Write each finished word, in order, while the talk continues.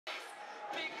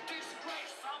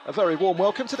A very warm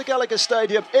welcome to the Gallagher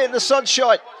Stadium in the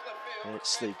sunshine.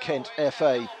 It's the Kent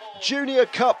FA Junior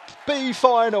Cup B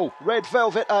final. Red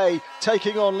Velvet A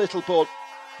taking on Littlebourne.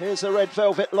 Here's the Red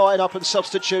Velvet lineup and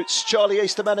substitutes. Charlie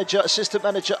Easter manager, assistant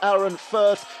manager Aaron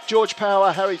Firth, George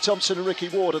Power, Harry Thompson and Ricky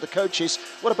Ward are the coaches.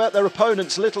 What about their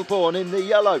opponents, Littlebourne in the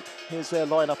yellow? Here's their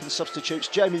lineup and substitutes.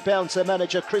 Jamie Bounds, their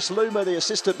manager, Chris Loomer, the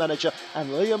assistant manager,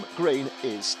 and Liam Green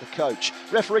is the coach.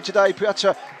 Referee today,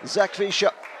 Piotr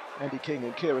Zakwisza, Andy King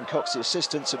and Kieran Cox, the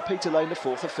assistants, and Peter Lane, the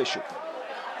fourth official.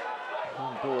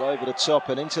 Ball over the top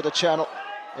and into the channel.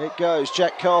 It goes,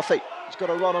 Jack Carthy. He's got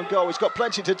a run on goal, he's got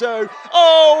plenty to do.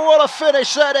 Oh, what a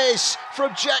finish that is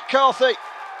from Jack Carthy.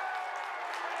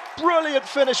 Brilliant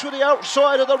finish with the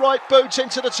outside of the right boot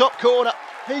into the top corner.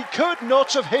 He could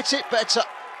not have hit it better.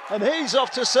 And he's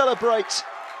off to celebrate.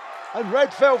 And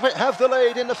Red Velvet have the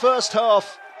lead in the first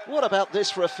half. What about this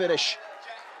for a finish?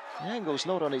 The angle's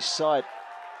not on his side.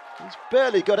 He's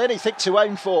barely got anything to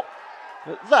aim for.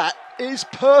 But that is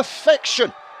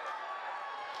perfection.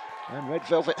 And Red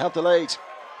Velvet have the lead.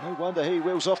 No wonder he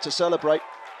wheels off to celebrate.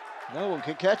 No one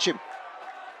can catch him.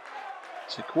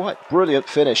 It's a quite brilliant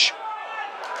finish.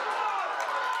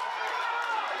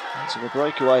 Into the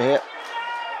breakaway here.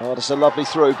 Oh, that's a lovely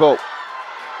through ball.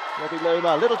 Robbie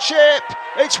Loomer, little chip.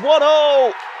 It's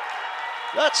 1-0.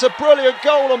 That's a brilliant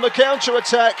goal on the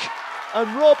counter-attack.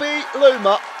 And Robbie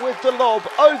Loomer with the lob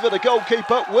over the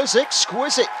goalkeeper was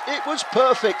exquisite. It was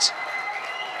perfect.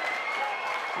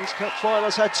 This cup final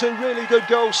has had two really good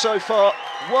goals so far,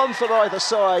 one for either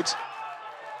side.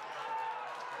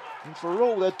 And for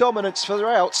all their dominance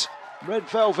throughout, Red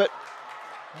Velvet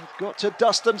have got to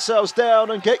dust themselves down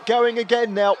and get going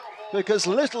again now, because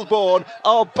Littlebourne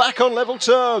are back on level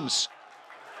terms.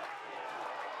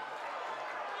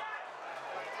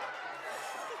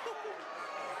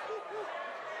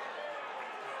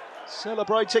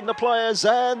 Celebrating the players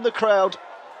and the crowd.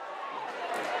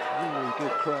 Really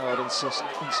good crowd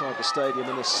inside the stadium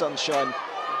in the sunshine.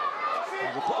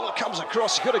 And the ball comes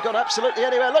across, could have gone absolutely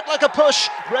anywhere. Looked like a push.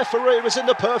 Referee was in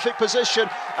the perfect position,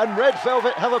 and Red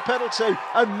Velvet have a penalty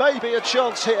and maybe a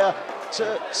chance here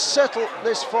to settle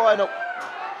this final.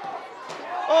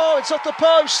 Oh, it's off the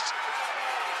post.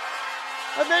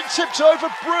 And then tipped over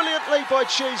brilliantly by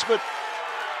Cheeseman.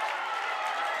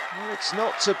 It's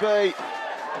not to be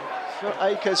for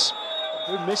Akers,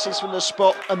 who misses from the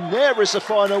spot, and there is the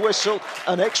final whistle,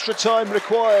 and extra time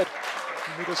required.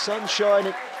 And with the sun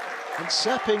shining and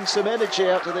sapping some energy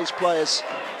out of these players,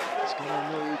 it's going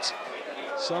to need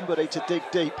somebody to dig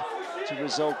deep to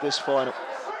resolve this final.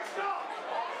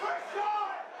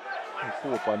 And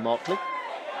forward by Markley,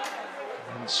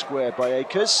 and squared by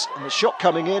Akers, and the shot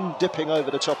coming in, dipping over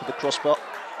the top of the crossbar.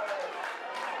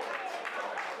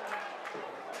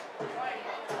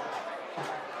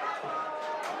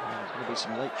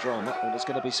 Some late drama, and there's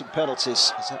going to be some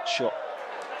penalties as that shot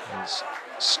is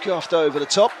scuffed over the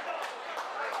top.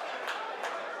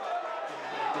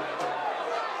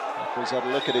 He's had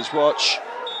a look at his watch,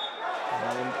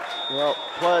 and well,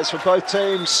 players from both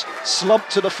teams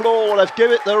slumped to the floor. They've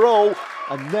given it their all,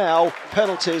 and now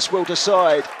penalties will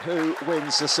decide who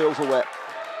wins the silverware.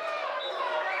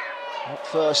 Up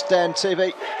first, Dan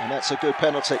Tivy, and that's a good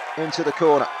penalty into the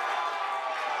corner.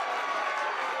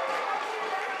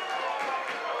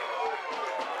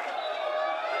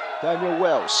 Daniel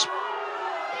Wells,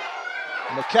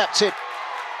 and the captain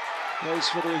goes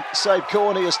for the same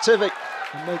corner as Tivy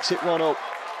and makes it 1-0.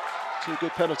 Two good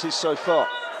penalties so far.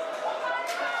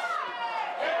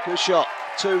 Good shot,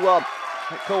 2-1.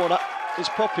 That corner is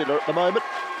popular at the moment.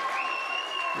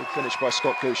 Good finish by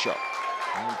Scott Gouchard,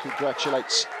 and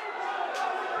congratulates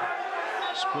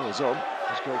Spurs on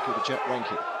as goalkeeper Jack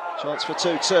Rankin. Chance for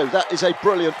 2-2. That is a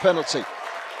brilliant penalty.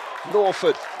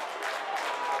 Lawford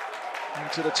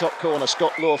into the top corner,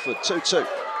 Scott Lawford, 2-2.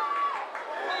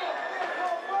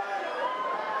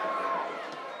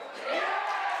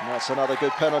 And that's another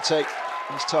good penalty.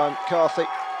 This time Carthy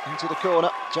into the corner.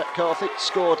 Jack Carthy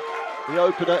scored the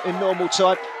opener in normal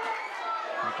time.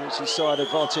 He gives his side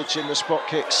advantage in the spot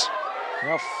kicks.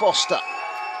 Now Foster.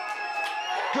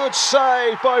 Good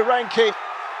save by Rankin.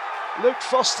 Luke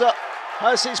Foster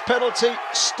has his penalty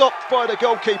stopped by the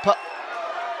goalkeeper.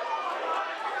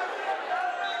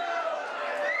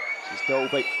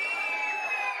 Dolby.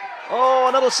 Oh,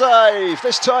 another save.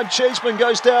 This time Cheeseman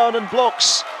goes down and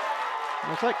blocks.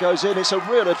 And if that goes in, it's a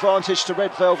real advantage to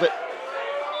Red Velvet.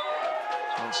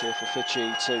 Chance here for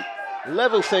Fitchy to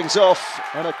level things off,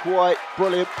 and a quite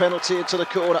brilliant penalty into the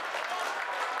corner.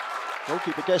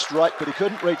 Goalkeeper guessed right, but he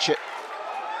couldn't reach it.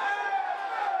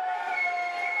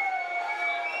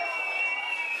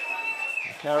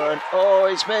 Karen, oh,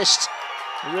 he's missed.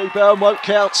 The rebound won't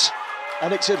count,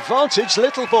 and it's advantage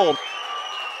Littlebourne.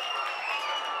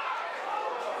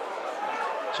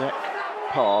 Jack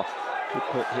Parr could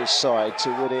put his side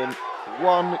to within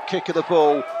one kick of the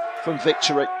ball from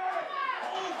victory.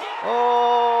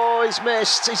 Oh, he's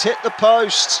missed, he's hit the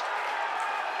post.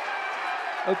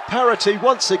 And parity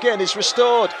once again is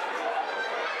restored.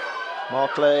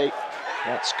 Markley,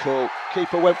 that's cool.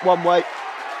 Keeper went one way,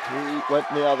 he went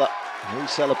the other. He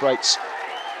celebrates.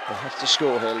 They have to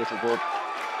score here, Littlebourne.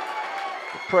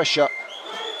 The pressure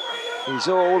is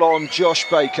all on Josh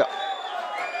Baker,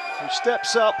 who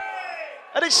steps up,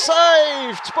 and it's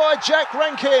saved by Jack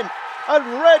Rankin.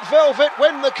 And Red Velvet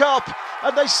win the cup,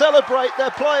 and they celebrate,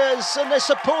 their players and their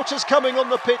supporters coming on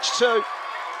the pitch too.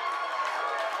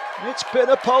 It's been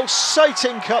a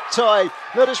pulsating cup tie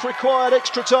that has required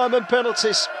extra time and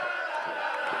penalties.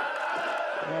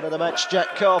 Out of the match,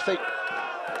 Jack Carthy.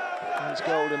 His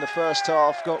goal in the first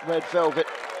half got Red Velvet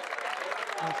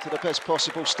after the best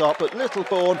possible start, but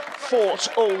Littlebourne fought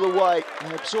all the way.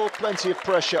 They absorbed plenty of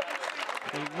pressure.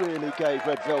 They really gave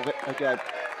Red Velvet a game.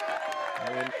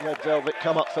 And Red Velvet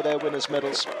come up for their winners'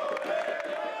 medals.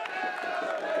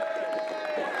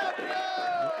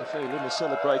 The feeling the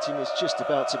celebrating is just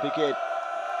about to begin.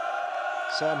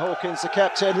 Sam Hawkins, the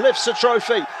captain, lifts the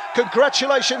trophy.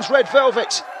 Congratulations, Red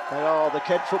Velvet. They are the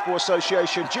Kent Football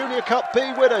Association Junior Cup B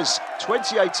winners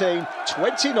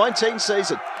 2018-2019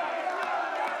 season.